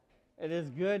It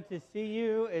is good to see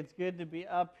you. It's good to be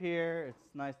up here.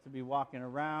 It's nice to be walking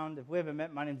around. If we haven't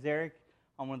met, my name's Eric.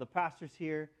 I'm one of the pastors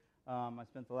here. I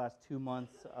spent the last 2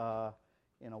 months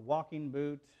in a walking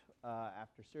boot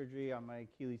after surgery on my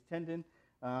Achilles tendon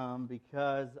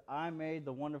because I made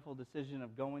the wonderful decision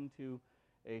of going to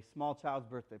a small child's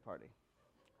birthday party.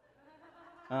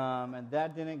 And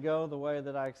that didn't go the way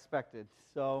that I expected.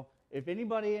 So if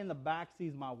anybody in the back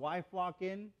sees my wife walk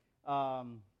in,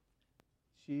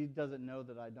 she doesn't know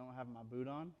that I don't have my boot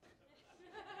on.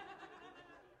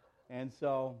 And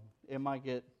so it might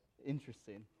get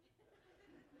interesting.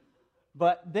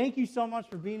 But thank you so much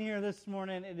for being here this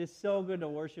morning. It is so good to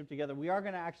worship together. We are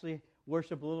going to actually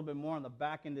worship a little bit more on the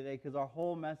back end today because our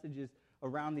whole message is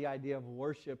around the idea of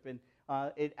worship. And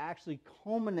it actually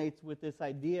culminates with this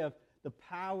idea of the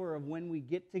power of when we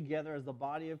get together as the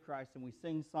body of Christ and we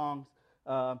sing songs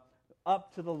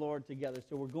up to the Lord together.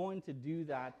 So we're going to do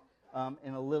that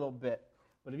in a little bit.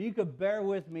 But if you could bear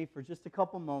with me for just a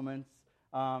couple moments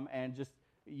and just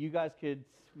you guys could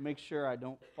make sure I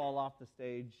don't fall off the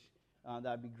stage,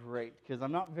 that'd be great because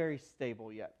I'm not very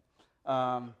stable yet.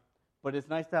 But it's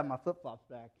nice to have my flip-flops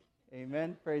back.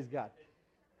 Amen. Praise God.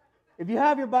 If you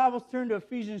have your Bibles, turn to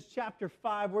Ephesians chapter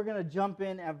 5. We're going to jump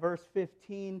in at verse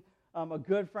 15. A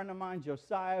good friend of mine,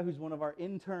 Josiah, who's one of our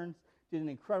interns, did an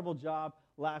incredible job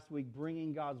last week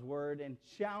bringing God's word and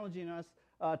challenging us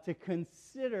to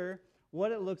consider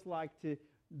what it looks like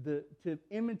to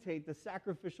imitate the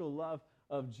sacrificial love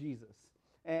of Jesus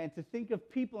and to think of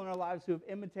people in our lives who have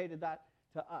imitated that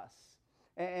to us.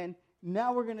 And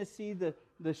now we're going to see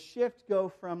the shift go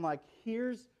from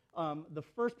here's the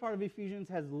first part of Ephesians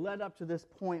has led up to this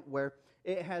point where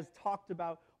it has talked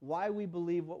about why we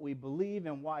believe what we believe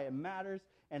and why it matters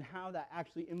and how that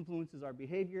actually influences our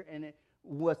behavior. And it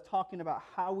was talking about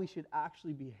how we should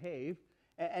actually behave.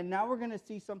 And now we're going to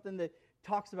see something that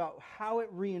talks about how it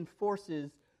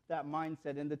reinforces that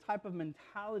mindset and the type of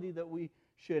mentality that we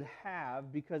should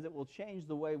have because it will change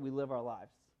the way we live our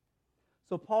lives.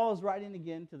 So Paul is writing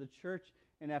again to the church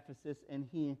in Ephesus, and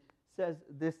he says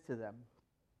this to them.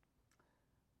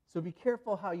 So be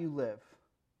careful how you live.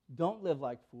 Don't live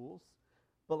like fools,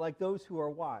 but like those who are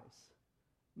wise.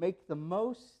 Make the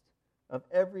most of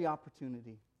every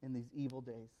opportunity in these evil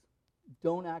days.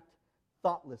 Don't act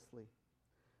thoughtlessly,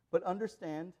 but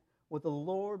understand what the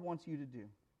Lord wants you to do.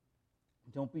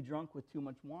 Don't be drunk with too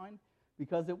much wine,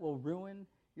 because it will ruin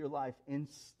your life.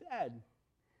 Instead,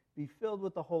 be filled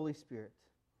with the Holy Spirit,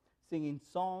 singing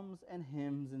psalms and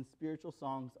hymns and spiritual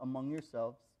songs among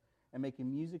yourselves, and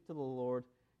making music to the Lord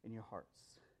in your hearts.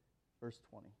 Verse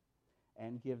 20.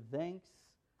 And give thanks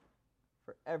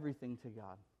for everything to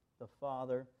God, the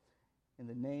Father, in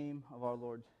the name of our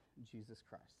Lord Jesus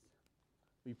Christ.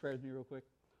 Will you pray with me real quick?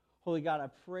 Holy God, I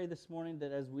pray this morning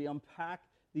that as we unpack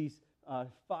these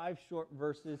 5 short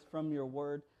verses from your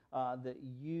word, that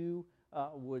you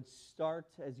would start,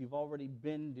 as you've already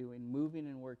been doing, moving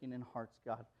and working in hearts,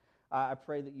 God. I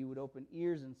pray that you would open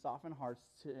ears and soften hearts,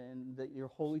 and that your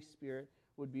Holy Spirit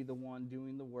would be the one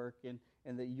doing the work, and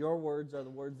that your words are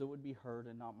the words that would be heard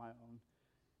and not my own.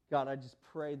 God, I just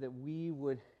pray that we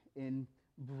would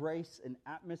embrace an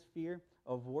atmosphere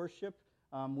of worship.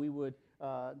 We would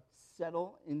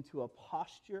settle into a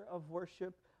posture of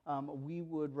worship. We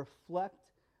would reflect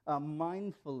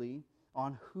mindfully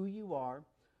on who you are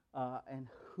and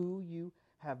who you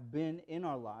have been in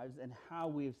our lives and how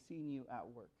we have seen you at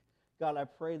work. God, I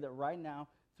pray that right now,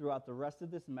 throughout the rest of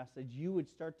this message, you would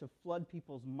start to flood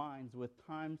people's minds with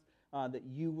times that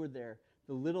you were there,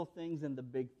 the little things and the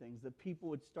big things, that people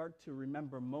would start to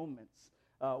remember moments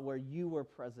where you were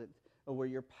present, where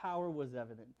your power was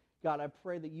evident. God, I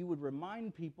pray that you would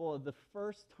remind people of the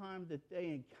first time that they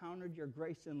encountered your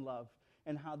grace and love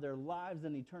and how their lives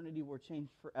and eternity were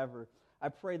changed forever. I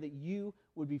pray that you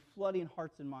would be flooding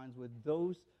hearts and minds with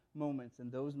those moments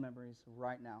and those memories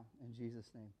right now, in Jesus'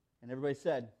 name. And everybody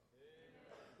said,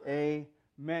 Amen.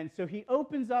 Amen. So he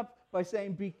opens up by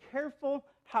saying, be careful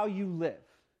how you live.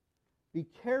 Be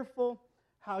careful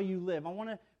how you live. I want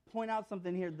to point out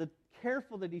something here. The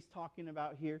careful that he's talking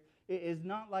about here is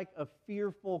not like a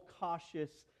fearful, cautious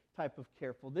type of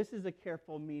careful. This is a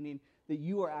careful meaning that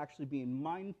you are actually being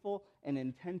mindful and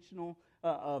intentional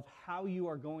of how you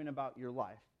are going about your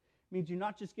life. It means you're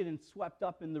not just getting swept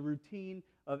up in the routine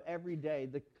of every day.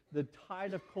 The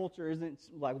tide of culture isn't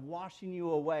like washing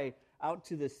you away out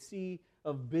to the sea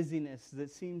of busyness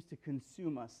that seems to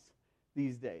consume us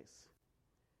these days.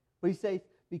 But he says,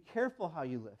 be careful how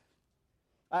you live.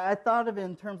 I thought of it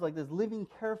in terms like this. Living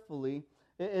carefully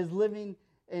is living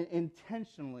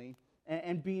intentionally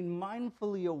and being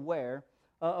mindfully aware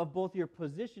of both your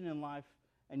position in life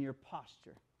and your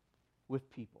posture.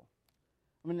 with people.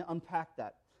 I'm going to unpack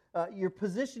that. Your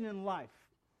position in life.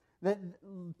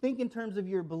 Think in terms of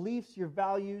your beliefs, your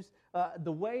values,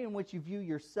 the way in which you view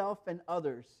yourself and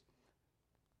others.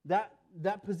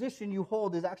 That position you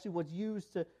hold is actually what's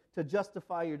used to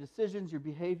justify your decisions, your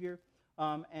behavior,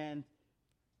 and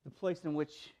the place in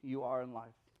which you are in life.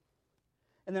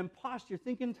 And then posture.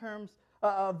 Think in terms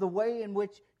of the way in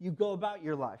which you go about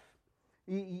your life.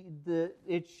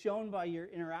 It's shown by your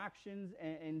interactions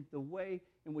and the way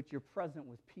in which you're present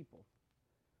with people.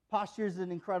 Posture is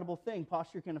an incredible thing.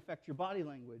 Posture can affect your body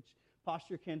language.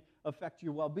 Posture can affect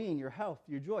your well-being, your health,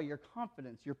 your joy, your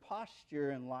confidence. Your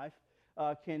posture in life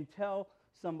can tell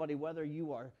somebody whether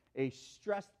you are a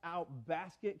stressed-out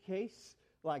basket case,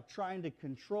 like trying to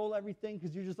control everything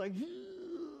because you're just like,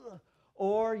 ugh,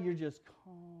 or you're just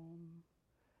calm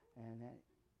and at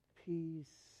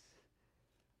peace.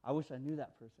 I wish I knew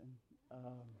that person.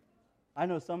 I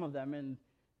know some of them, and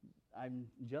I'm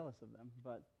jealous of them,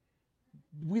 but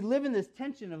we live in this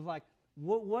tension of like,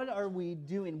 what are we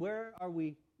doing? Where are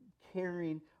we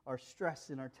carrying our stress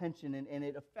and our tension? And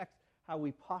it affects how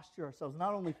we posture ourselves,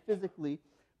 not only physically,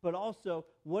 but also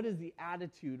what is the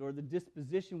attitude or the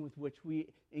disposition with which we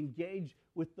engage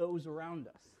with those around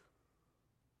us.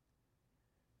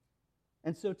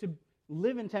 And so to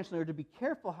live intentionally or to be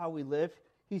careful how we live,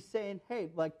 he's saying, hey,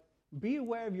 like, be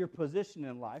aware of your position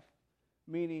in life,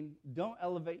 meaning don't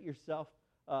elevate yourself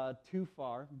too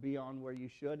far beyond where you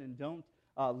should, and don't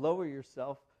lower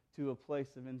yourself to a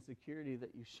place of insecurity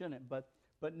that you shouldn't. But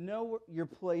know your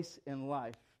place in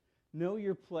life. Know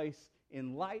your place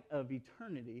in light of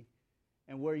eternity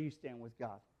and where you stand with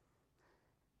God.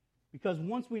 Because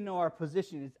once we know our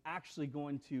position, it's actually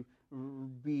going to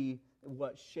be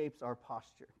what shapes our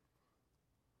posture.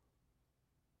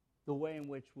 The way in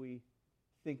which we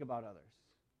think about others.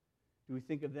 Do we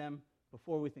think of them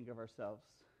before we think of ourselves?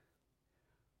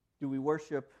 Do we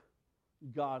worship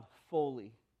God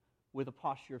fully with a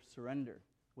posture of surrender,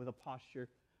 with a posture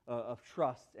of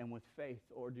trust and with faith?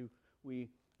 Or do we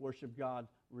worship God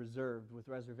reserved, with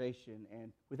reservation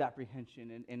and with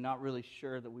apprehension, and not really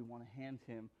sure that we want to hand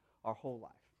him our whole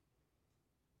life?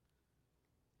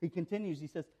 He continues, he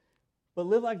says, but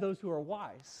live like those who are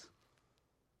wise.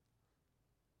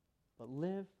 But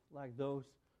live like those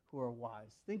who are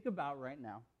wise. Think about right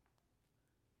now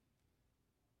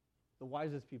the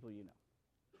wisest people you know.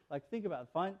 Like, think about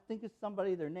it. Think of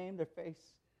somebody, their name, their face.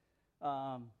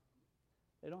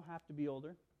 They don't have to be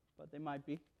older, but they might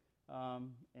be.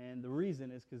 And the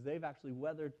reason is because they've actually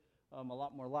weathered a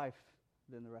lot more life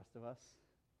than the rest of us,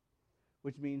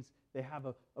 which means they have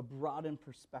a broadened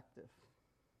perspective.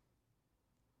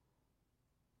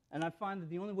 And I find that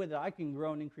the only way that I can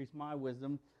grow and increase my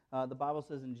wisdom, the Bible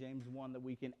says in James 1 that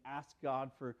we can ask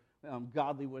God for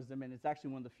godly wisdom, and it's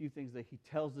actually one of the few things that he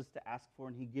tells us to ask for,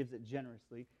 and he gives it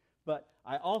generously. But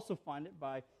I also find it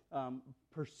by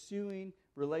pursuing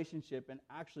relationship and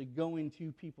actually going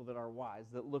to people that are wise,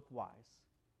 that look wise.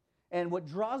 And what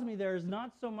draws me there is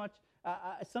not so much,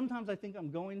 sometimes I think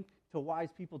I'm going to wise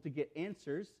people to get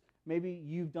answers. Maybe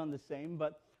you've done the same,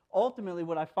 but ultimately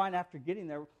what I find after getting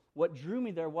there, what drew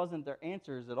me there wasn't their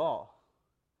answers at all.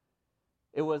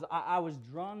 It was, I was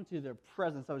drawn to their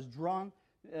presence. I was drawn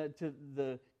to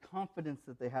the confidence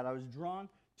that they had. I was drawn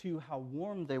to how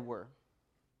warm they were.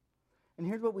 And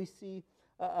here's what we see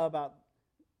about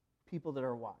people that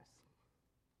are wise.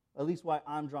 At least why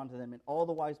I'm drawn to them. And all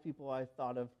the wise people I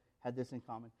thought of had this in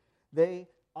common. They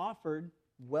offered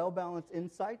well-balanced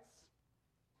insights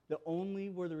that only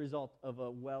were the result of a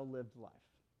well-lived life.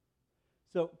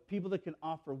 So people that can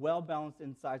offer well-balanced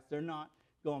insights, they're not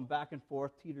going back and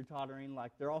forth, teeter-tottering,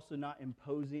 like they're also not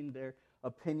imposing their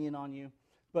opinion on you,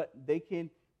 but they can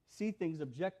see things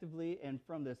objectively and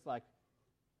from this like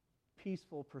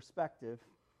peaceful perspective.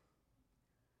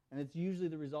 And it's usually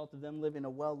the result of them living a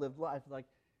well-lived life. Like,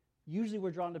 usually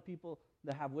we're drawn to people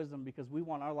that have wisdom because we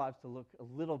want our lives to look a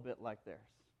little bit like theirs.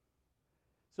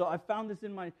 So I found this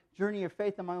in my journey of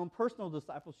faith and my own personal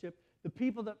discipleship. The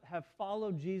people that have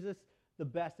followed Jesus the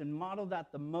best and modeled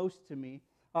that the most to me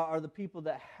are the people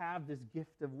that have this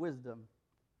gift of wisdom.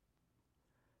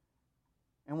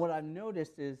 And what I've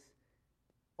noticed is,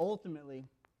 ultimately,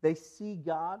 they see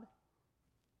God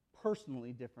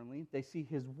personally differently. They see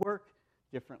his work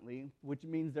differently, which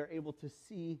means they're able to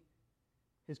see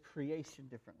his creation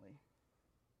differently.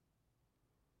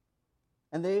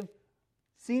 And they've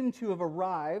seemed to have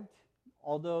arrived,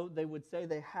 although they would say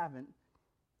they haven't,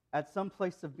 at some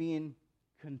place of being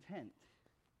content.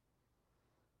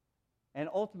 And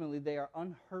ultimately, they are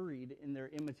unhurried in their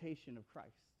imitation of Christ.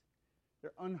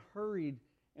 They're unhurried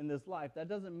in this life. That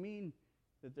doesn't mean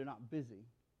that they're not busy,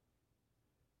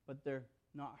 but they're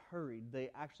not hurried. They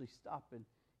actually stop and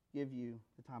give you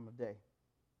the time of day.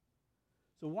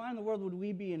 So why in the world would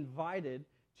we be invited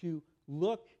to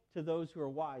look to those who are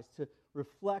wise, to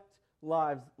reflect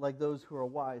lives like those who are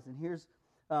wise? And here's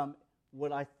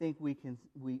what I think we can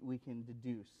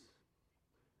deduce.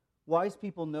 Wise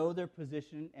people know their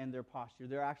position and their posture.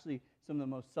 They're actually some of the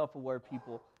most self-aware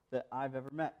people that I've ever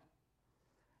met.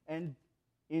 And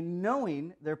in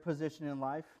knowing their position in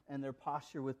life and their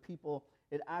posture with people,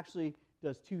 it actually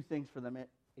does two things for them. It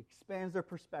expands their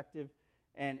perspective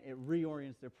and it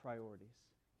reorients their priorities.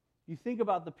 You think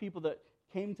about the people that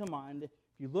came to mind. If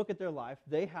you look at their life,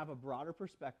 they have a broader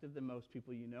perspective than most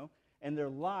people you know, and their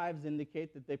lives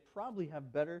indicate that they probably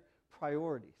have better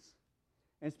priorities.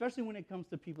 And especially when it comes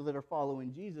to people that are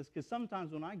following Jesus, because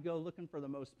sometimes when I go looking for the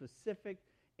most specific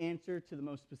answer to the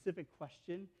most specific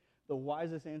question, the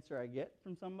wisest answer I get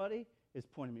from somebody is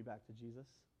pointing me back to Jesus.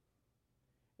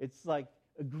 It's like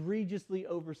egregiously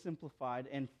oversimplified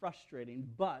and frustrating,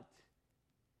 but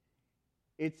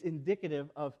it's indicative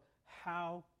of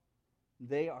how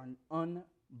they are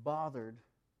unbothered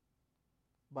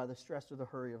by the stress or the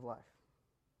hurry of life.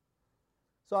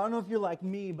 So I don't know if you're like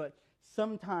me, but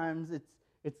sometimes it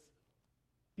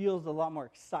feels a lot more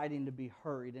exciting to be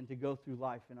hurried and to go through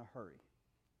life in a hurry.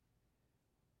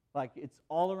 Like it's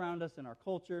all around us in our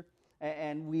culture,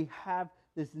 and we have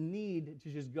this need to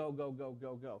just go, go, go,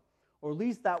 go, go. Or at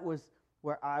least that was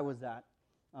where I was at.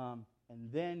 And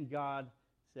then God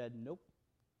said, nope,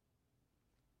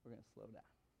 we're going to slow down.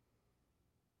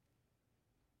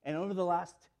 And over the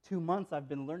last 2 months, I've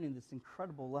been learning this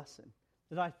incredible lesson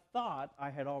that I thought I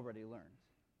had already learned.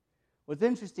 What's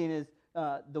interesting is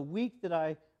the week that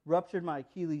I ruptured my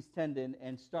Achilles tendon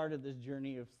and started this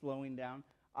journey of slowing down,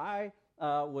 I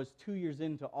was 2 years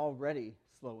into already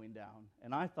slowing down,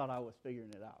 and I thought I was figuring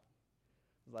it out.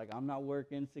 It was like, I'm not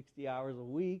working 60 hours a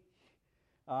week.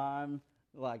 I'm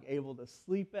like able to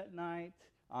sleep at night.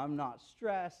 I'm not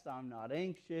stressed. I'm not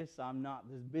anxious. I'm not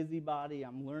this busybody.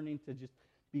 I'm learning to just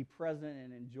be present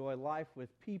and enjoy life with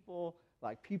people.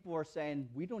 Like people are saying,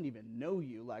 we don't even know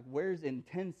you. Like, where's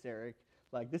intense, Eric?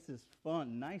 Like, this is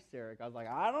fun, nice, Eric. I was like,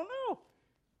 I don't know.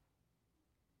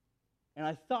 And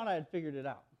I thought I had figured it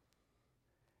out.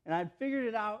 And I'd figured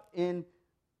it out in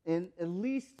at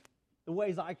least the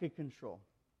ways I could control.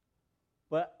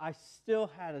 But I still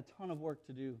had a ton of work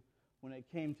to do when it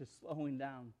came to slowing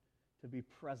down to be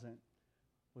present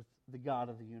with the God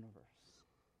of the universe.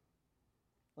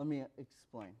 Let me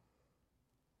explain.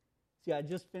 See, I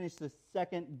just finished the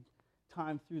second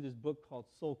time through this book called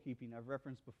Soul Keeping I've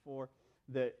referenced before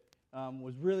that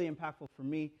was really impactful for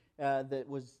me, that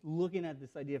was looking at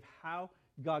this idea of how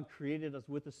God created us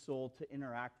with a soul to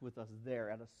interact with us there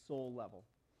at a soul level.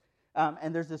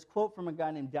 And there's this quote from a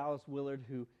guy named Dallas Willard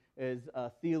who is a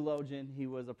theologian. He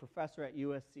was a professor at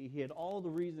USC. He had all the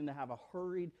reason to have a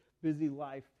hurried, busy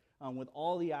life with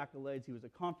all the accolades. He was a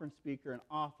conference speaker, an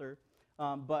author.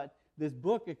 But this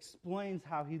book explains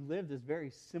how he lived this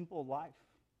very simple life.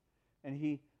 And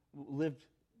he lived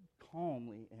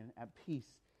calmly and at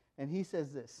peace. And he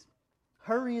says this: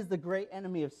 hurry is the great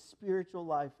enemy of spiritual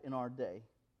life in our day.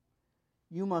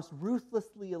 You must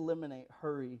ruthlessly eliminate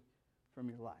hurry from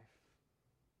your life.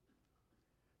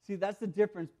 See, that's the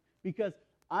difference, because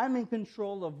I'm in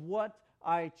control of what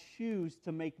I choose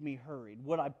to make me hurried,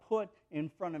 what I put in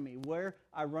front of me, where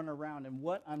I run around, and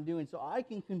what I'm doing. So I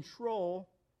can control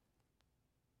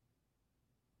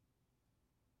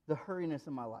the hurriness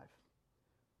in my life.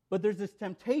 But there's this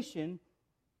temptation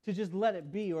to just let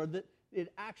it be, or that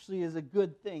it actually is a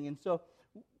good thing. And so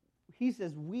he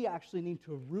says we actually need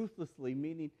to ruthlessly,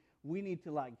 meaning we need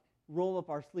to like roll up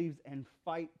our sleeves and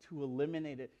fight to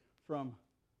eliminate it from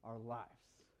our lives.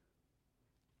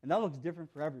 And that looks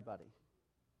different for everybody.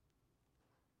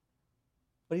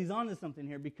 But he's on to something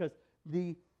here, because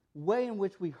the way in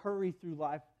which we hurry through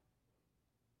life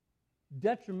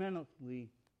detrimentally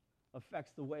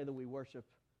affects the way that we worship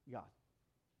God.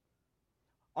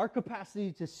 Our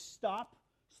capacity to stop,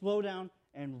 slow down,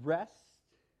 and rest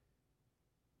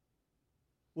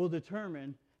will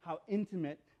determine how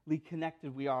intimately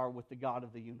connected we are with the God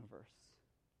of the universe.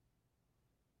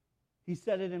 He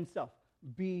said it himself: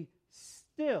 be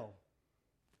still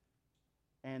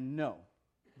and know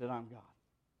that I'm God.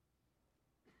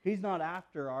 He's not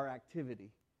after our activity.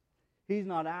 He's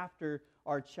not after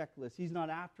our checklist. He's not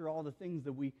after all the things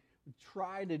that we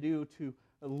try to do to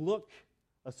look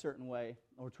a certain way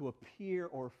or to appear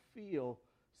or feel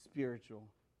spiritual.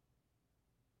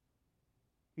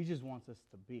 He just wants us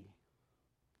to be.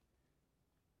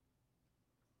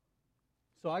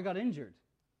 So I got injured.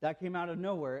 That came out of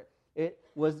nowhere. It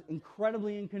was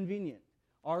incredibly inconvenient.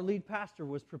 Our lead pastor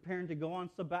was preparing to go on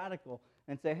sabbatical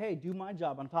and say, hey, do my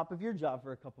job on top of your job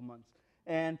for a couple months.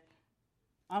 And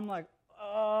I'm like,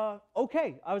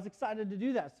 okay. I was excited to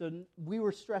do that. So we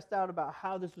were stressed out about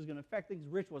how this was going to affect things.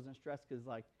 Rich wasn't stressed because,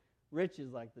 like, Rich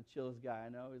is like the chillest guy I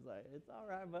know. He's like, it's all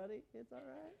right, buddy. It's all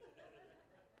right.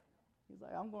 He's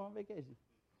like, I'm going on vacation.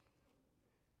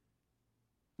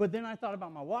 But then I thought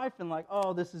about my wife and like,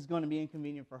 oh, this is going to be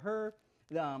inconvenient for her.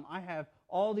 I have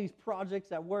all these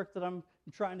projects at work that I'm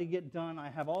trying to get done. I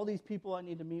have all these people I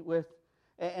need to meet with.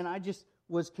 And I just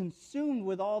was consumed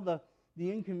with all the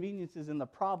inconveniences and the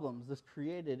problems this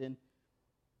created. And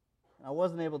I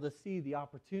wasn't able to see the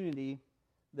opportunity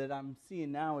that I'm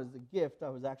seeing now as the gift I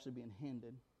was actually being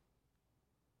handed.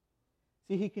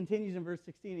 See, he continues in verse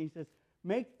 16. He says,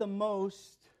 make the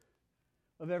most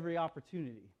of every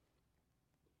opportunity.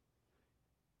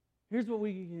 Here's what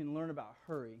we can learn about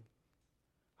hurry.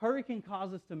 Hurry can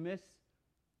cause us to miss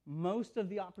most of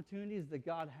the opportunities that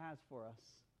God has for us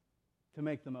to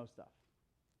make the most of.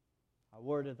 I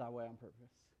word it that way on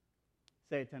purpose.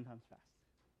 Say it 10 times fast.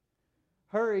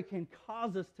 Hurry can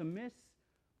cause us to miss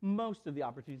most of the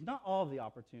opportunities. Not all of the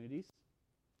opportunities.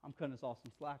 I'm cutting us all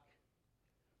some slack.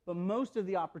 But most of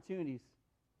the opportunities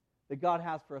that God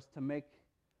has for us to make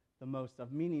the most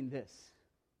of. Meaning this.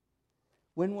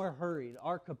 When we're hurried,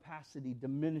 our capacity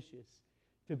diminishes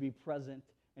to be present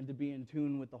and to be in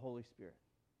tune with the Holy Spirit.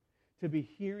 To be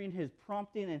hearing His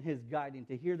prompting and His guiding.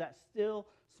 To hear that still,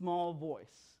 small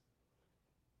voice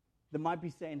that might be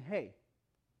saying, hey,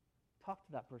 talk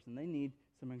to that person. They need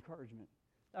some encouragement.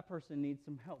 That person needs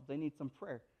some help. They need some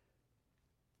prayer.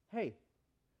 Hey,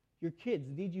 your kids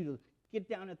need you to get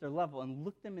down at their level and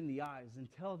look them in the eyes and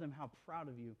tell them how proud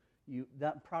of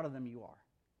proud of them you are.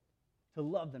 To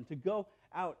love them, to go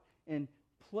out and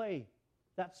play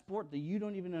that sport that you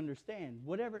don't even understand.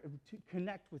 Whatever, to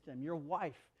connect with them. Your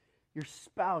wife, your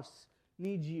spouse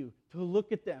needs you to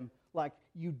look at them like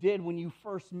you did when you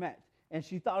first met. And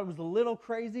she thought it was a little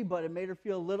crazy, but it made her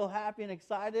feel a little happy and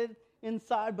excited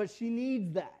inside, but she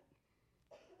needs that.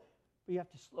 But you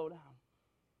have to slow down.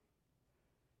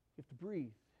 You have to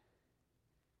breathe.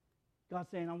 God's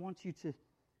saying, I want you to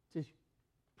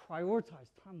prioritize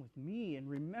time with me and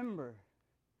remember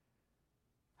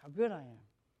how good I am.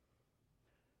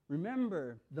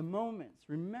 Remember the moments.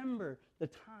 Remember the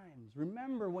times.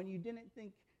 Remember when you didn't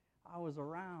think I was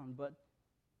around, but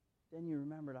then you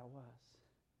remembered I was.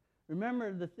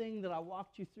 Remember the thing that I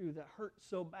walked you through that hurt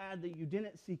so bad that you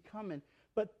didn't see coming,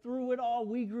 but through it all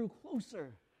we grew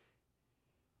closer.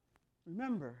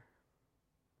 Remember.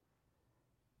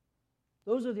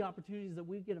 Those are the opportunities that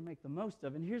we get to make the most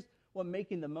of. And here's what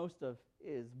making the most of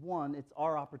is. One, it's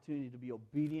our opportunity to be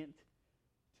obedient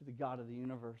to the God of the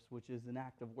universe, which is an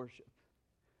act of worship.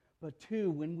 But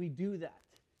two, when we do that,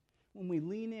 when we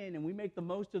lean in and we make the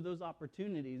most of those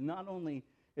opportunities, not only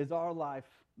is our life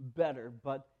better,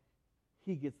 but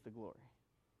He gets the glory.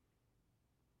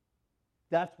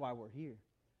 That's why we're here.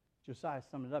 Josiah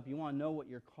summed it up. You want to know what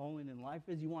your calling in life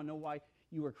is? You want to know why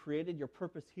you were created, your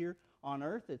purpose here on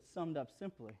earth? It's summed up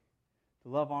simply. To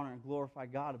love, honor, and glorify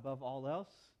God above all else.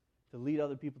 To lead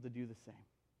other people to do the same.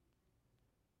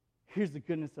 Here's the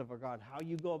goodness of our God. How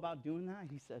you go about doing that?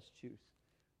 He says choose.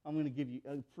 I'm going to give you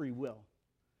a free will.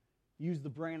 Use the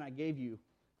brain I gave you.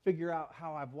 Figure out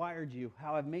how I've wired you,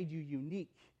 how I've made you unique.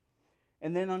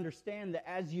 And then understand that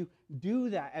as you do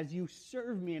that, as you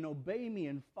serve me and obey me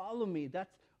and follow me,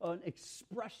 that's an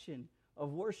expression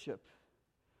of worship,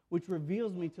 which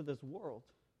reveals me to this world.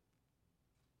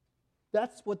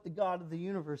 That's what the God of the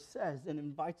universe says and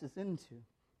invites us into.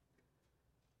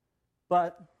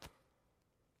 But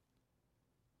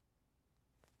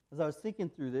as I was thinking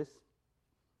through this,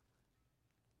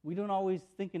 we don't always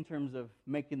think in terms of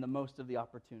making the most of the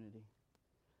opportunity.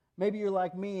 Maybe you're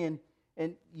like me and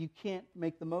you can't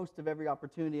make the most of every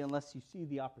opportunity unless you see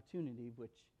the opportunity,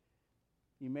 which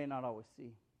you may not always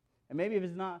see. And maybe if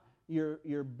it's not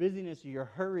your busyness or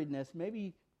your hurriedness,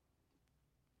 maybe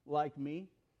like me,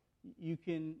 you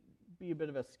can be a bit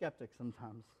of a skeptic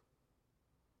sometimes.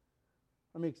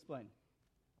 Let me explain.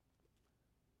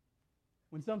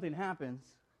 When something happens,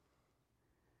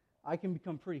 I can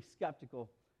become pretty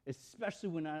skeptical, especially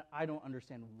when I don't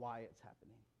understand why it's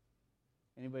happening.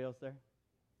 Anybody else there?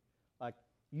 Like,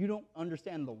 you don't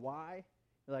understand the why.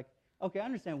 You're like, okay, I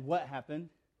understand what happened.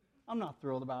 I'm not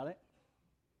thrilled about it.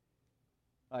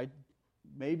 I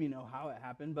maybe know how it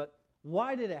happened, but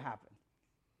why did it happen?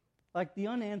 Like the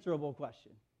unanswerable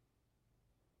question.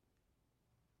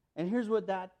 And here's what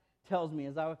that tells me.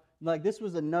 This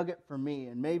was a nugget for me,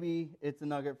 and maybe it's a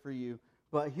nugget for you,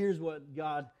 but here's what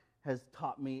God has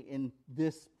taught me in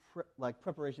this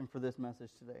preparation for this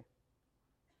message today.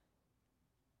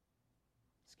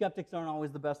 Skeptics aren't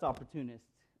always the best opportunists,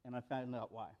 and I found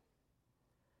out why.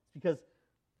 It's because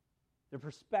their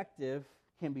perspective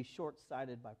can be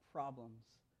short-sighted by problems,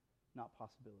 not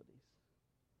possibilities.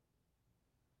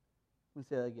 Let me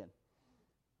say that again.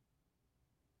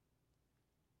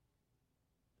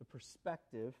 The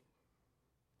perspective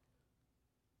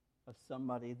of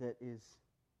somebody that is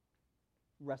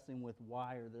wrestling with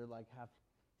why, or they're like have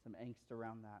some angst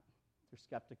around that. They're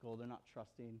skeptical, they're not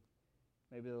trusting,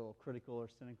 maybe they're a little critical or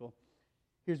cynical.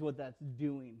 Here's what that's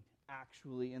doing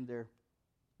actually in their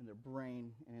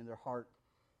brain and in their heart.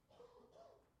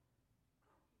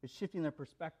 It's shifting their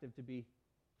perspective to be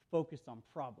focused on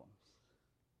problems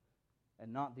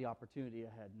and not the opportunity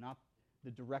ahead, not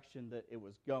the direction that it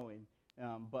was going,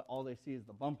 but all they see is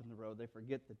the bump in the road. They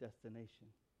forget the destination.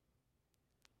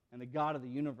 And the God of the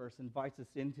universe invites us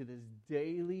into this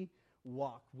daily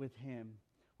walk with Him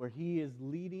where He is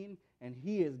leading and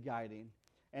He is guiding.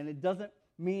 And it doesn't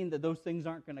mean that those things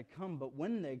aren't going to come, but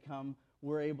when they come,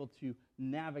 we're able to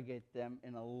navigate them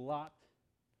in a lot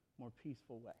more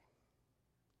peaceful way.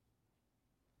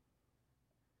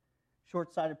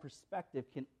 Short-sighted perspective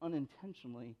can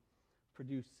unintentionally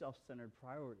produce self-centered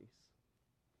priorities.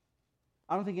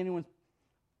 I don't think anyone's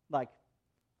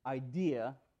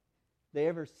idea they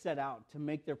ever set out to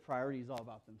make their priorities all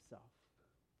about themselves.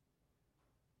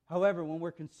 However, when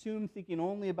we're consumed thinking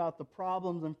only about the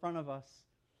problems in front of us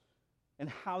and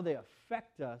how they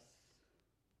affect us,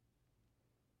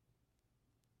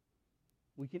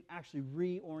 we can actually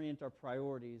reorient our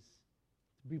priorities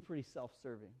to be pretty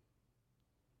self-serving.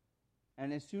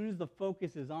 And as soon as the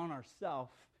focus is on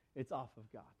ourselves, it's off of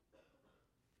God.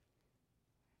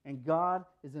 And God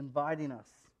is inviting us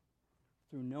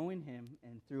through knowing Him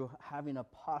and through having a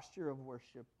posture of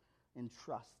worship and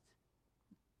trust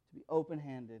to be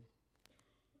open-handed,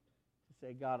 to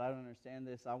say, God, I don't understand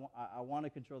this. I want to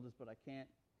control this, but I can't.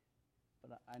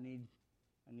 But I need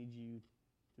you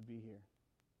to be here.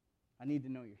 I need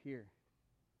to know you're here.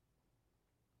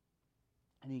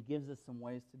 And He gives us some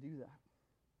ways to do that.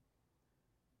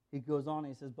 He goes on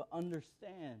and He says, but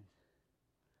understand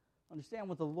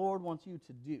what the Lord wants you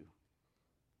to do.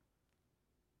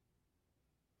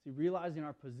 See, realizing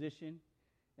our position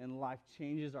in life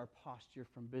changes our posture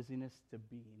from busyness to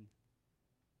being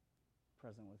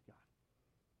present with God.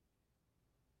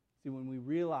 See, when we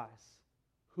realize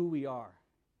who we are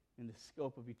in the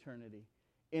scope of eternity,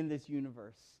 in this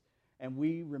universe, and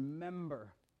we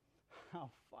remember how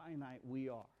finite we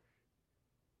are,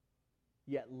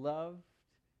 yet loved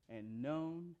and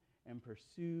known and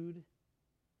pursued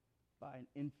by an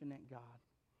infinite God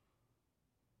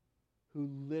who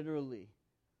literally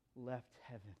left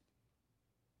heaven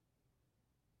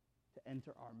to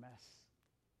enter our mess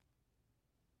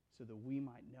so that we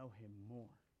might know Him more.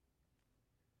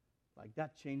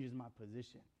 That changes my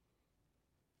position.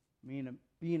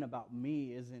 Being about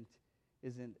me isn't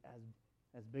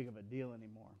as big of a deal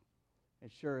anymore.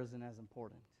 It sure isn't as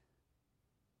important.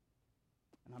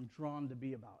 And I'm drawn to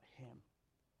be about Him.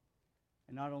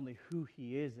 And not only who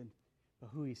He is, but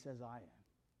who He says I am.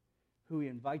 Who He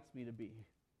invites me to be.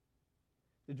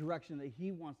 The direction that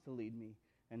He wants to lead me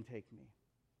and take me.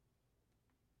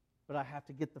 But I have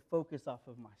to get the focus off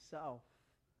of myself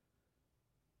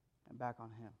and back on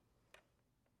Him.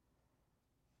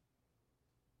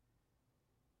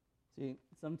 See,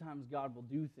 sometimes God will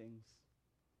do things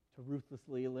to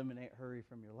ruthlessly eliminate hurry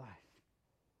from your life.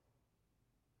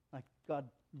 God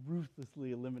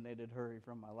ruthlessly eliminated hurry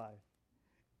from my life.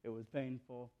 It was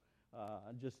painful.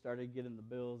 I just started getting the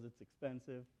bills. It's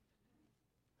expensive.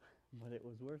 But it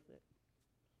was worth it.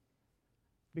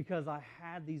 Because I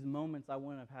had these moments I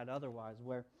wouldn't have had otherwise,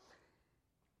 where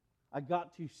I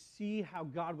got to see how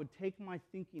God would take my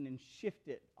thinking and shift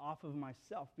it off of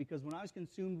myself. Because when I was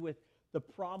consumed with the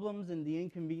problems and the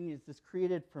inconvenience this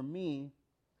created for me,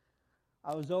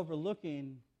 I was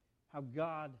overlooking how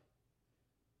God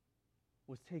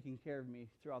was taking care of me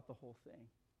throughout the whole thing.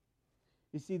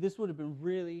 You see, this would have been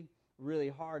really, really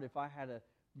hard if I had a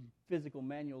physical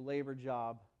manual labor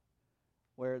job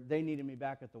where they needed me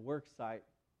back at the work site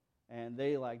and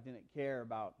they didn't care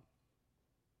about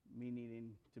me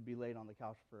needing to be laid on the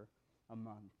couch for a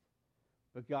month.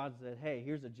 But God said, hey,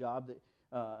 here's a job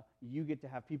that you get to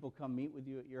have people come meet with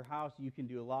you at your house. You can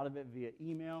do a lot of it via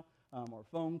email or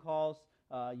phone calls.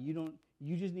 You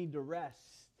just need to rest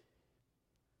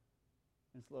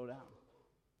and slow down.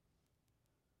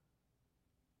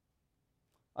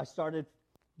 I started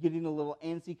getting a little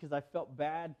antsy because I felt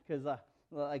bad because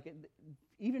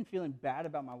even feeling bad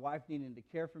about my wife needing to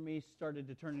care for me started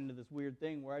to turn into this weird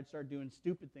thing where I'd start doing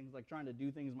stupid things like trying to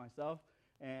do things myself,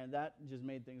 and that just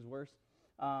made things worse.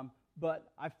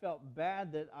 but I felt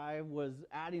bad that I was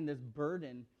adding this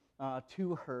burden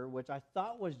to her, which I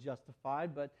thought was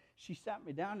justified, but she sat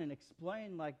me down and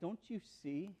explained, like, don't you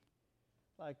see?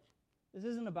 Like, this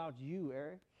isn't about you,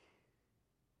 Eric.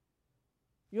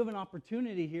 You have an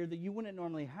opportunity here that you wouldn't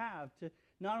normally have to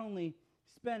not only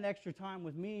spend extra time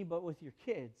with me, but with your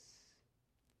kids.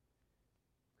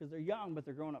 Because they're young, but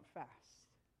they're growing up fast.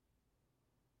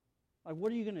 Like,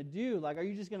 what are you going to do? Like, are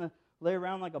you just going to lay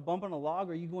around like a bump on a log,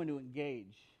 or are you going to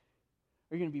engage?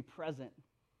 Are you going to be present?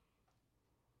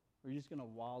 Or are you just going to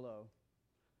wallow?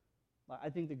 Like, I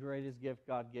think the greatest gift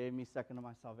God gave me, second to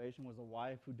my salvation, was a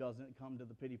wife who doesn't come to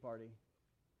the pity party.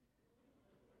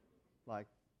 Like,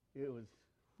 it was,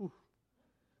 whew.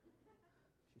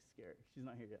 She's scary. She's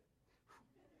not here yet.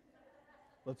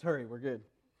 Let's hurry. We're good.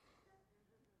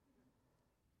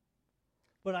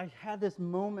 But I had this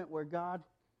moment where God,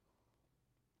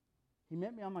 He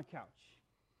met me on my couch.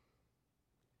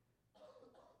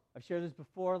 I've shared this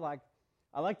before. Like,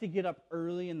 I like to get up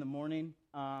early in the morning,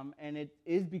 and it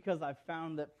is because I've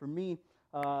found that for me,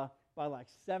 by like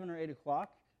 7 or 8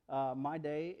 o'clock, my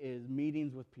day is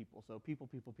meetings with people. So people.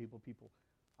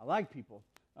 I like people.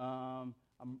 I'm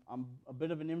a bit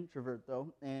of an introvert,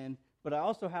 though, but I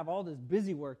also have all this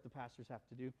busy work the pastors have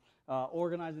to do,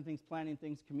 organizing things, planning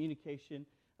things, communication,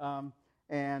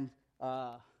 and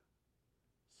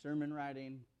sermon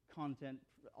writing, content,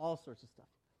 all sorts of stuff.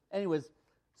 Anyways,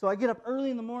 so I get up early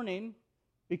in the morning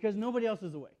because nobody else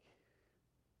is awake.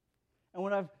 And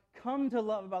what I've come to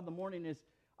love about the morning is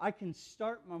I can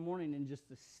start my morning in just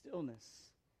the stillness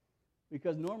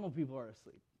because normal people are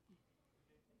asleep.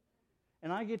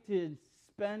 And I get to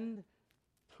spend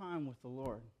time with the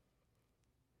Lord.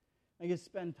 I get to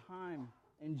spend time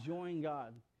enjoying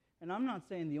God. And I'm not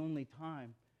saying the only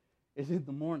time is in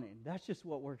the morning. That's just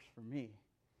what works for me.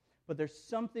 But there's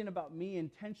something about me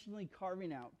intentionally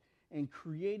carving out and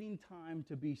creating time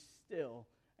to be still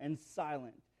and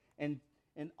silent. And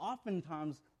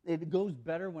oftentimes it goes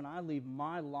better when I leave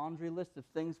my laundry list of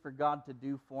things for God to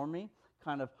do for me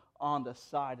kind of on the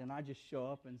side, and I just show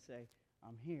up and say,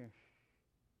 I'm here.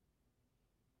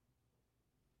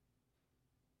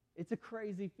 It's a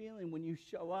crazy feeling when you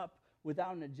show up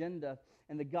without an agenda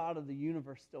and the God of the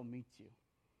universe still meets you.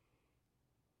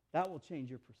 That will change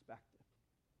your perspective.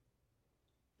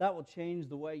 That will change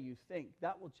the way you think.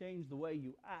 That will change the way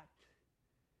you act.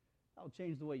 That will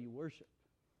change the way you worship.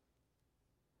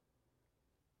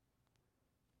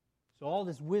 So all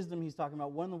this wisdom he's talking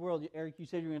about, what in the world, Eric, you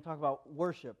said you were going to talk about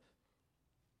worship.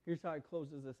 Here's how he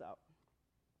closes this out.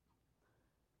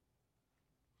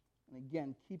 And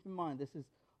again, keep in mind, this is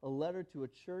a letter to a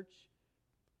church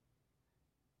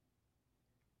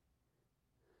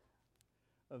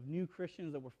of new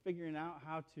Christians that were figuring out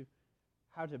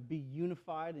how to be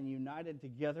unified and united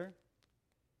together,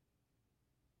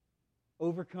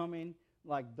 overcoming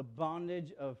like the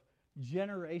bondage of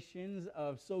generations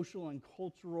of social and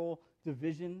cultural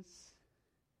divisions,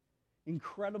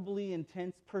 incredibly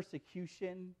intense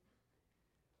persecution.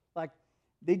 Like,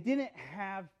 they didn't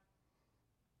have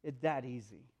it that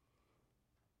easy.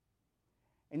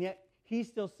 And yet, he's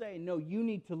still saying, no, you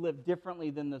need to live differently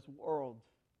than this world.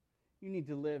 You need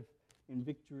to live in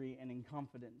victory and in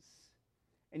confidence.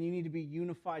 And you need to be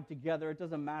unified together. It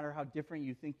doesn't matter how different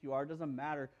you think you are. It doesn't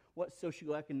matter what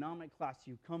socioeconomic class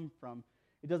you come from.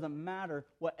 It doesn't matter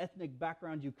what ethnic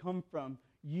background you come from.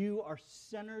 You are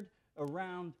centered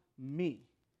around me.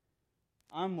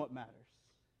 I'm what matters.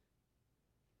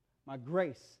 My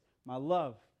grace, my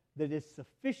love that is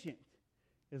sufficient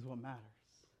is what matters.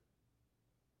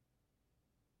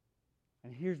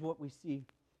 And here's what we see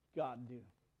God do.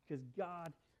 Because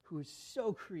God, who is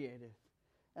so creative,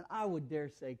 and I would dare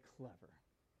say clever,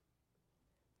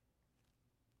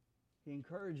 He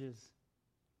encourages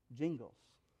jingles.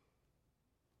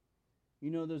 You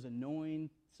know those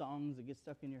annoying songs that get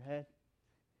stuck in your head?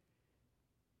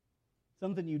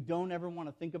 Something you don't ever want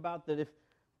to think about, that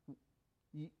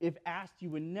if asked,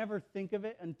 you would never think of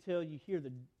it until you hear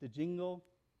the jingle.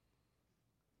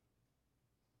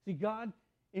 See, God,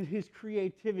 in His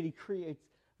creativity, creates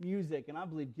music, and I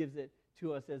believe gives it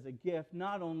to us as a gift,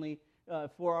 not only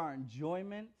for our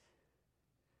enjoyment,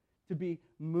 to be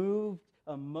moved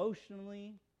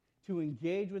emotionally, to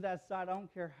engage with that side. I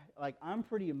don't care, like, I'm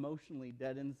pretty emotionally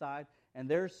dead inside, and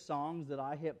there's songs that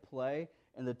I hit play,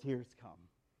 and the tears come.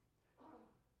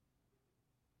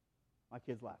 My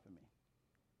kids laugh at me.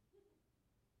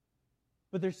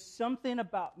 But there's something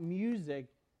about music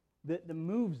that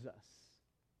moves us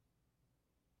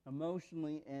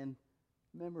emotionally and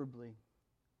memorably.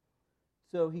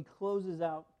 So he closes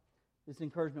out this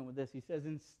encouragement with this. He says,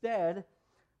 instead,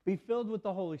 be filled with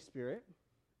the Holy Spirit,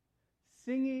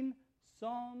 singing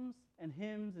psalms and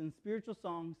hymns and spiritual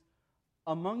songs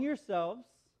among yourselves.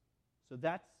 So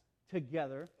that's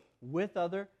together with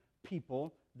other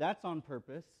people. That's on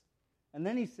purpose. And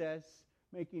then he says,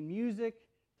 making music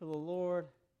to the Lord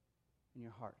in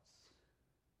your hearts.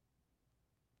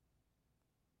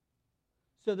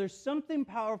 So there's something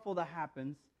powerful that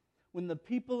happens when the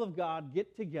people of God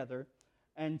get together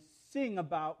and sing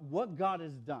about what God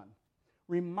has done,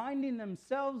 reminding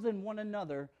themselves and one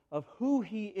another of who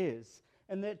He is,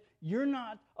 and that you're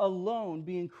not alone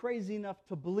being crazy enough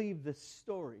to believe this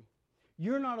story.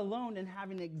 You're not alone in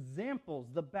having examples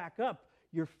that back up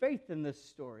your faith in this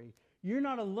story. You're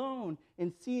not alone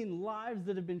in seeing lives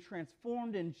that have been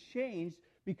transformed and changed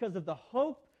because of the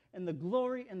hope and the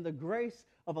glory and the grace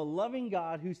of a loving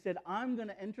God who said, I'm going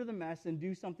to enter the mess and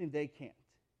do something they can't.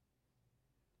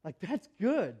 Like, that's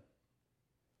good.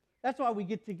 That's why we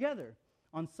get together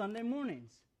on Sunday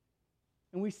mornings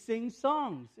and we sing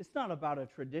songs. It's not about a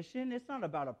tradition. It's not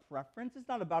about a preference. It's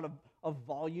not about a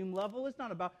volume level. It's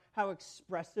not about how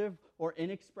expressive or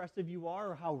inexpressive you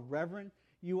are or how reverent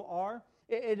you are.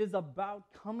 It is about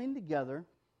coming together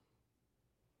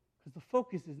because the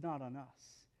focus is not on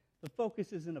us. The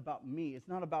focus isn't about me. It's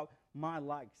not about my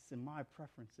likes and my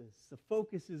preferences. The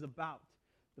focus is about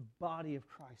the body of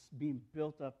Christ being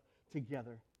built up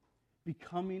together,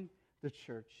 becoming the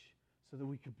church so that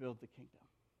we could build the kingdom.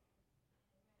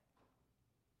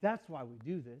 That's why we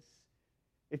do this.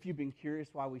 If you've been curious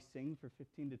why we sing for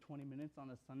 15 to 20 minutes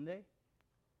on a Sunday,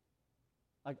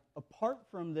 like, apart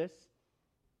from this,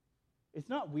 it's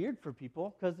not weird for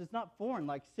people because it's not foreign.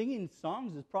 Like, singing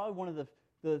songs is probably one of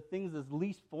the things that's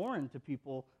least foreign to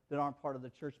people that aren't part of the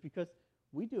church because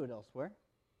we do it elsewhere.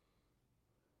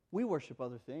 We worship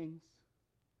other things,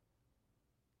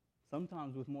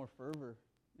 sometimes with more fervor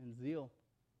and zeal.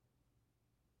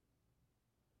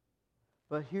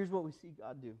 But here's what we see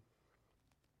God do.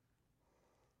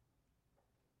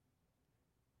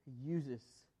 He uses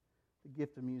the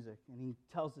gift of music, and He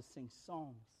tells us to sing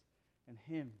psalms and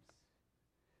hymns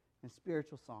and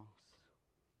spiritual songs.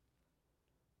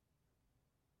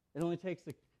 It only takes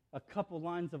a couple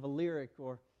lines of a lyric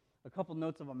or a couple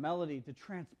notes of a melody to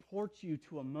transport you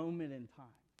to a moment in time.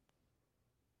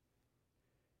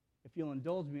 If you'll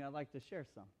indulge me, I'd like to share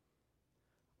some.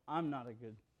 I'm not a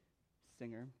good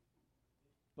singer,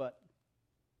 but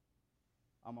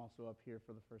I'm also up here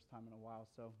for the first time in a while,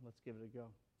 so let's give it a go.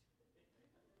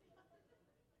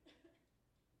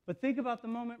 But think about the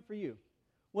moment for you.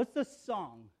 What's the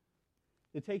song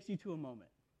that takes you to a moment?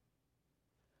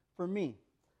 For me,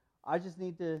 I just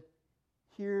need to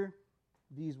hear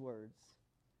these words.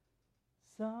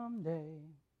 Someday,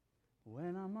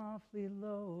 when I'm awfully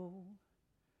low,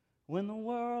 when the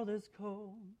world is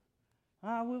cold,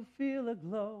 I will feel a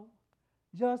glow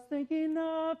just thinking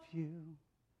of you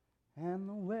and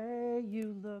the way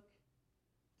you look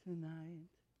tonight.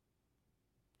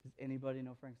 Does anybody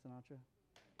know Frank Sinatra?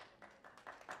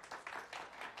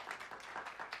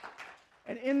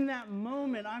 And in that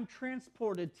moment, I'm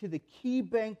transported to the Key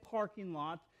Bank parking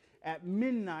lot at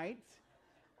midnight,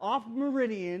 off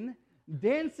Meridian,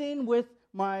 dancing with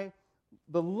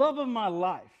the love of my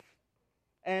life.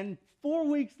 And 4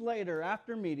 weeks later,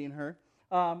 after meeting her,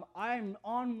 I'm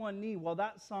on one knee while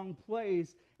that song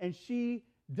plays, and she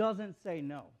doesn't say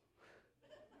no.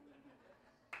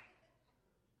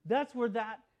 That's where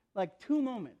like 2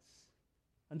 moments,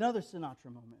 another Sinatra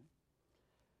moment.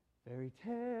 Fairy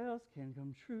tales can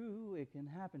come true, it can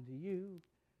happen to you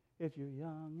if you're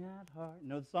young at heart.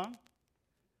 Know the song?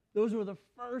 Those were the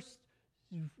first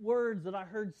words that I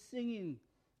heard singing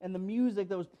and the music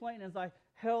that was playing as I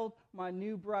held my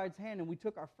new bride's hand and we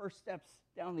took our first steps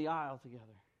down the aisle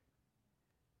together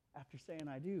after saying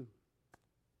I do.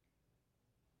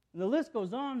 And the list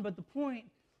goes on, but the point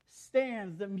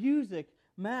stands that music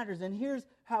matters. And here's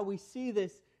how we see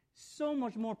this so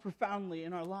much more profoundly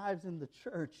in our lives in the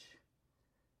church.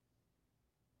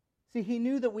 See, He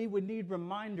knew that we would need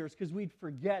reminders because we'd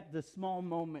forget the small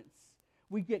moments.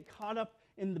 We'd get caught up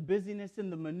in the busyness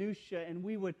and the minutia, and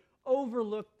we would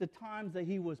overlook the times that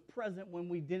He was present when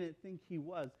we didn't think He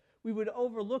was. We would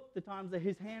overlook the times that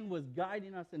His hand was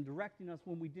guiding us and directing us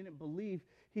when we didn't believe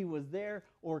He was there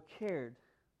or cared.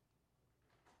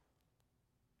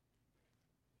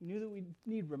 He knew that we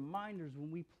need reminders when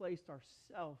we placed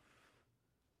ourselves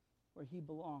where He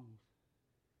belonged.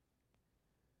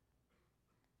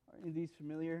 Are any of these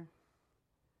familiar?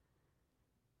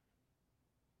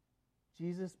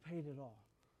 Jesus paid it all.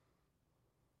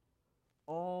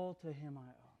 All to Him I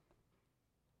owe.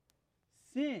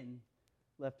 Sin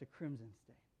left a crimson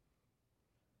stain.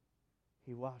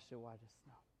 He washed it white as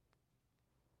snow.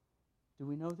 Do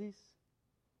we know these?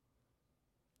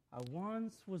 I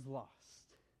once was lost,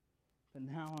 but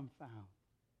now I'm found.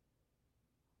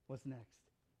 What's next?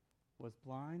 Was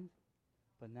blind,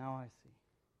 but now I see.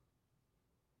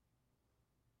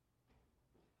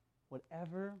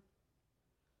 Whatever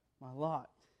my lot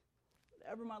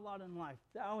in life,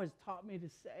 thou hast taught me to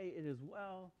say, it is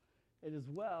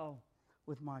well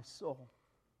with my soul.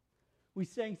 We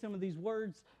sang some of these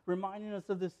words reminding us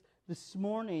of this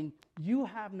morning. You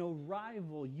have no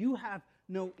rival. You have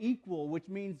no equal, which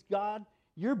means, God,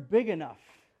 you're big enough.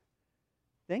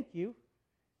 Thank you.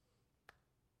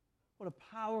 What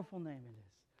a powerful name it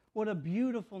is. What a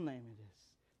beautiful name it is.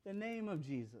 The name of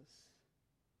Jesus,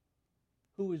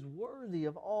 who is worthy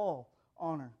of all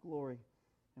honor, glory,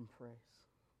 and praise.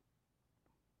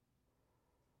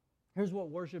 Here's what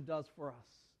worship does for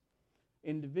us.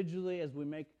 Individually, as we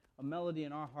make a melody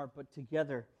in our heart, but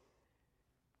together,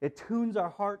 it tunes our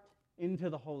heart into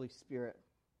the Holy Spirit,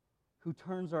 who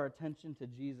turns our attention to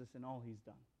Jesus and all He's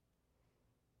done.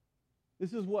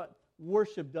 This is what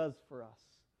worship does for us,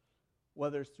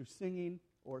 whether it's through singing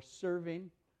or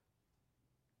serving.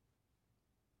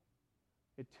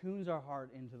 It tunes our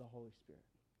heart into the Holy Spirit,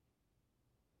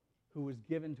 who was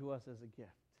given to us as a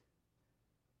gift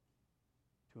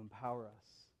to empower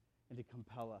us and to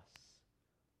compel us,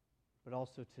 but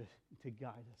also to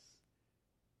guide us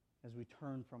as we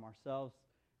turn from ourselves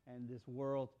and this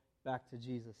world back to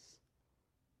Jesus.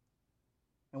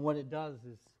 And what it does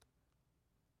is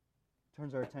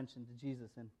turns our attention to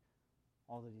Jesus and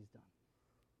all that He's done.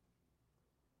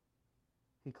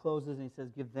 He closes and he says,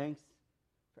 give thanks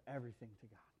for everything to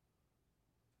God.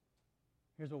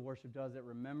 Here's what worship does. It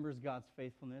remembers God's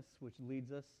faithfulness, which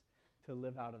leads us to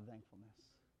live out of thankfulness.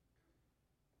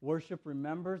 Worship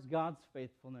remembers God's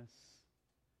faithfulness,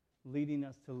 leading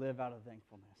us to live out of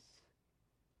thankfulness.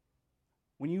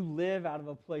 When you live out of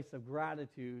a place of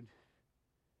gratitude,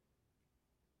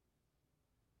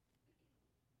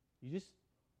 you just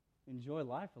enjoy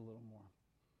life a little more.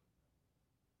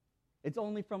 It's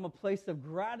only from a place of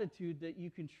gratitude that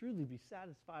you can truly be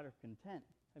satisfied or content.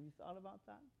 Have you thought about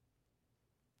that?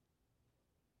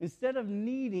 Instead of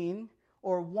needing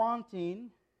or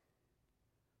wanting,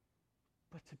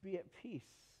 but to be at peace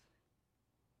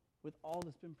with all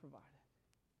that's been provided.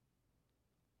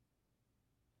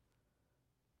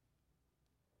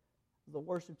 As the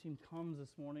worship team comes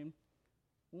this morning,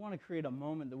 we want to create a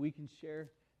moment that we can share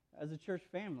as a church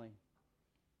family.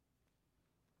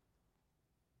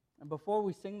 And before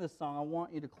we sing this song, I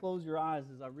want you to close your eyes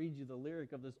as I read you the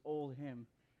lyric of this old hymn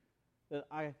that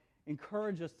I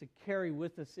encourage us to carry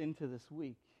with us into this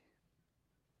week.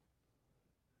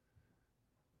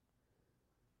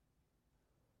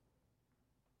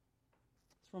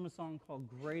 It's from a song called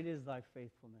Great Is Thy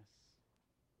Faithfulness.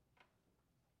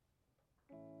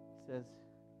 It says,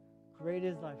 great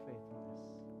is thy faithfulness.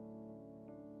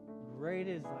 Great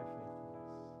is thy faithfulness.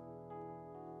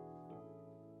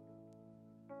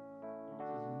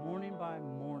 Morning by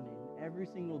morning, every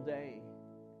single day,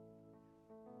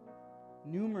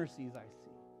 new mercies I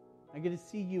see. I get to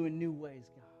see you in new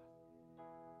ways, God.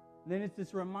 And then it's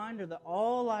this reminder that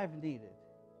all I've needed,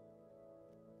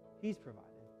 He's provided.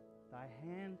 Thy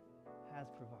hand has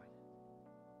provided.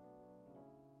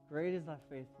 Great is thy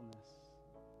faithfulness,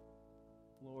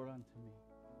 Lord, unto me.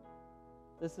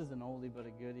 This is an oldie but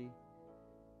a goodie.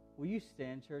 Will you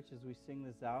stand, church, as we sing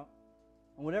this out?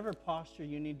 And whatever posture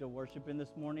you need to worship in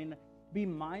this morning, be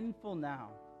mindful now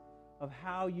of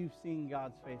how you've seen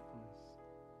God's faithfulness.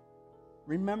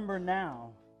 Remember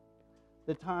now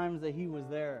the times that He was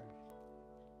there,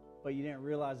 but you didn't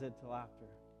realize it till after.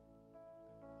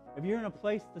 If you're in a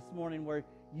place this morning where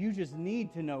you just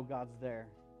need to know God's there,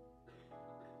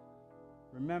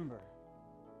 remember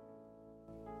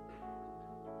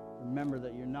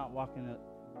that you're not walking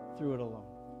through it alone.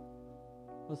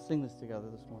 Let's sing this together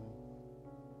this morning.